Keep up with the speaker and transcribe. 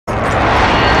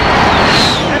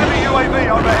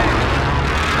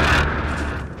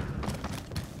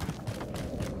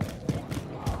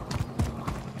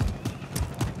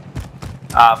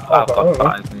I've got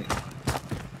 5, mate.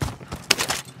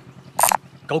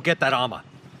 Go get that armor.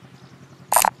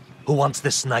 Who wants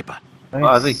this sniper? Nice.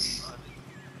 Oh, is he?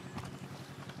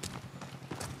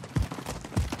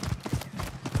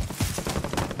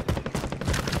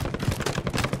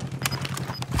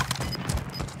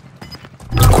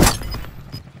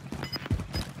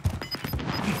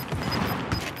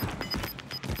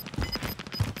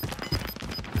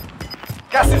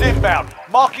 Gas is inbound.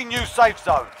 Marking new safe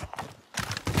zone.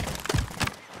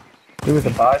 Who was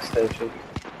the buy station?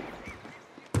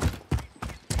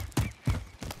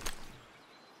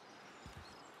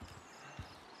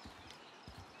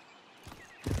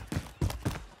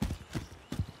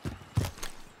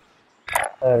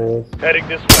 There he is. Heading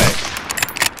this way.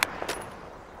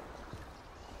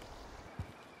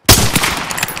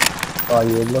 Oh,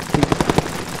 you're lucky.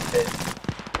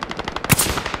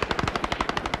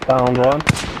 Down one.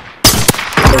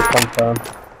 Confirm.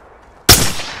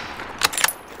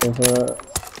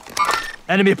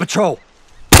 Enemy patrol.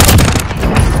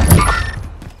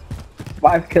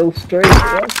 5 kills straight.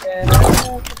 Okay.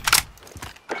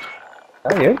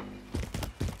 Are you?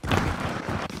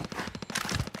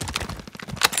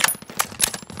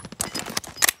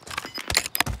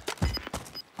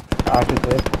 I can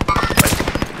see it.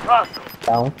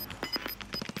 Down.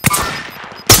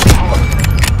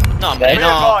 No, man,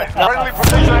 no. Friendly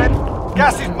precision.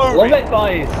 Gas is moving. Love it,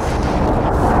 boys.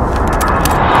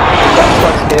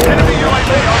 Enemy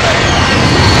UAV on there.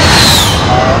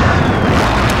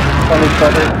 Solid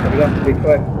body, so we have to be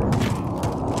quick.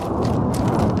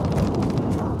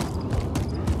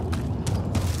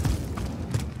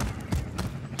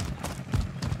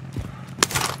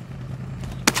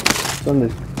 Done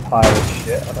this pile of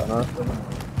shit, I don't know.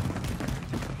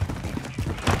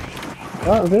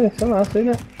 Oh, really? Someone else seen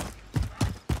it?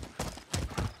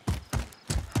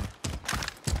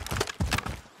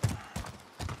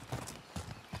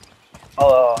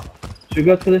 Oh, should we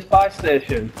go to this buy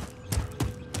station?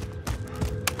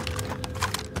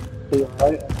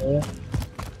 Right, yeah.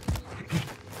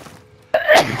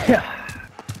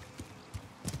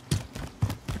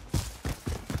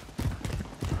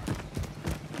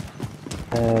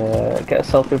 Get a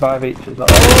self-revive each as well.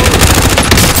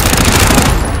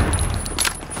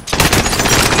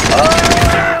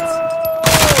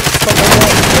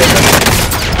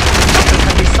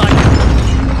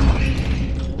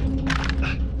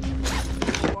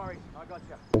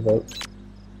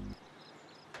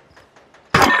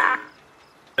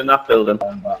 In that building.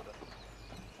 Top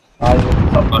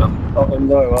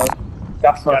window it was.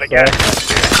 Gas not there.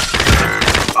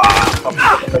 Top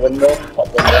in the window. Top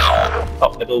window.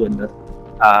 Top middle window.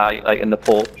 Like in the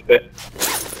porch bit.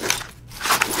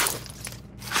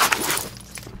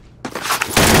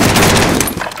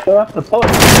 So that's the point.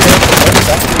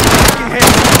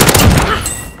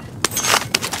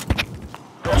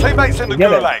 Your teammates in the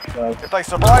gulag. If they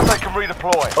survive, they can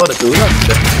redeploy. Oh, the gulag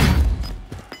bit.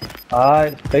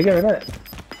 It's bigger, isn't it?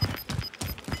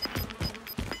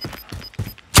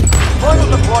 Final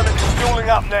deployment is fueling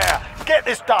up now. Get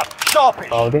this done. Sharpish.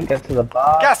 Oh, we didn't get to the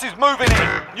bar. Gas is moving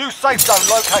in. New safe zone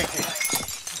located.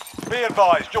 Be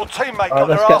advised, your teammate got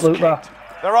their let's get ass loot kicked. back.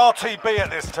 They're RTB at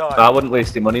this time. I wouldn't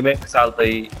waste your money, mate, because I'll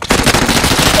be...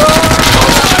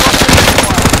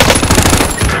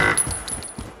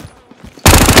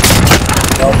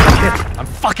 Hit. I'm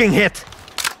fucking hit.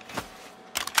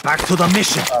 Back to the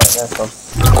mission.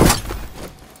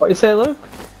 What you say, Luke?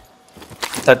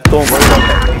 I said, don't worry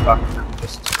about getting me back.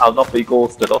 Just, I'll not be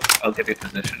ghosted up. I'll give you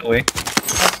position away.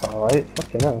 That's alright.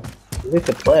 Fucking hell. We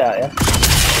could play at ya.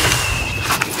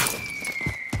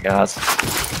 Guys.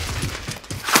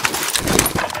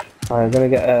 I'm gonna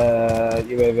get a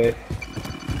UAV.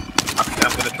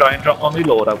 I'm gonna try and drop on my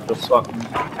loadout just so I can...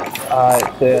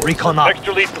 Alright, see ya. Recon up.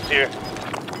 Extra lethals here.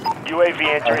 UAV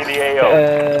entering the AO.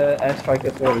 Airstrike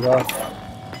as well.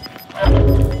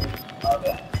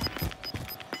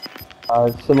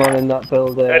 Someone in that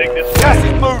building. Heading this way. Gas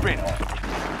is moving.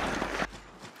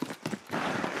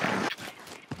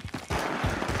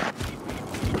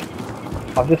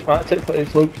 I've just marked it for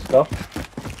his loot stuff.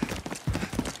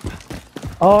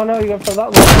 Oh no, you're going for that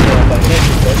one.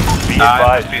 Be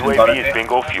advised, UAV is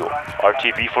bingo fuel.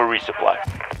 RTB for resupply.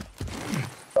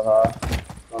 Oh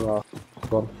no.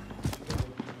 Come on.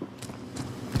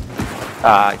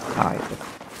 Aye.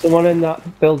 Someone in that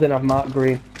building I've marked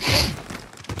green.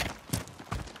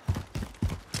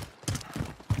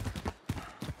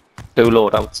 Two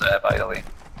loadouts there, by the way.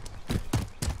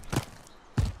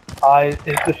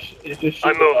 It's just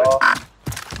I'm moving.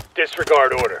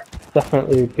 Disregard order.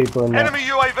 Definitely people in there. Enemy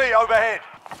UAV overhead.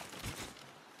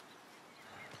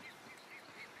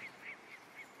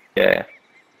 Yeah.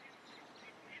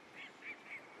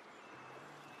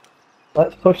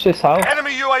 Let's push this house.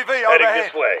 Enemy UAV Heading overhead.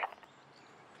 this way.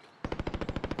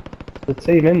 The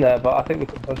team in there, but I think we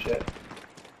can push it.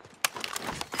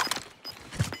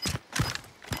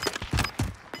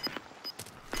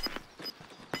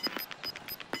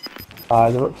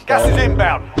 They're upstairs. Gas is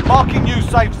inbound. Marking new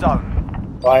safe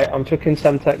zone. Right, I'm chucking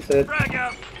Semtex in. Frag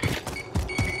out.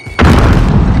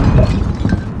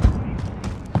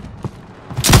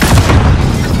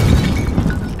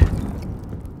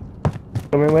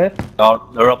 Coming with? No,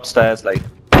 they're upstairs, like.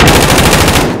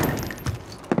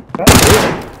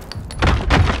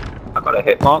 I got a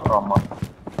hit marker on one.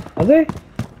 Has he?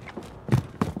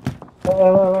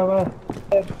 Where?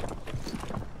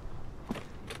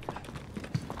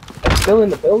 They're still in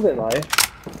the building, like.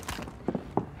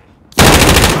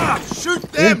 Ah, shoot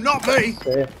them, not me!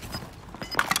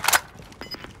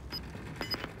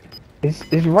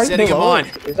 He's right Setting a below mine.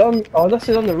 us. He's on. Oh, this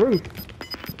is on the roof.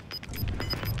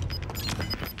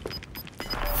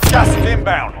 Gas is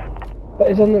inbound. But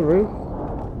he's on the roof.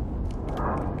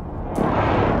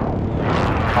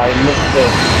 I missed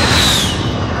it.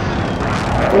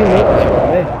 3 meters from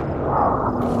me.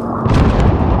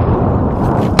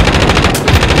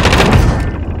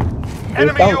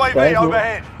 Enemy downstairs, UAV look.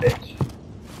 overhead. Bitch.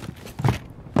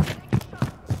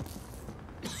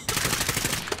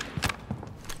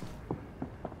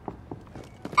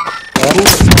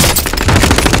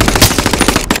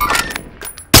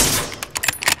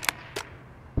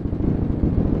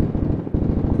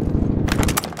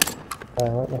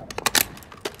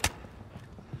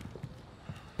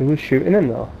 Who was shooting him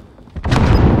though?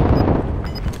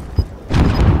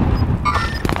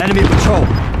 Enemy patrol.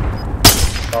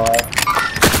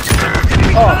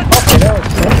 Okay, that was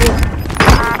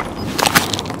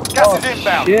Gas Oh, is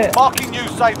inbound. shit. Marking new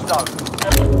safe zone.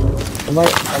 I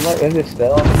might with this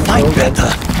still. Fight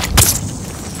better.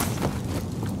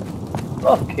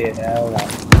 Fucking hell, man.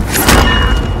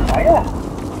 Fire!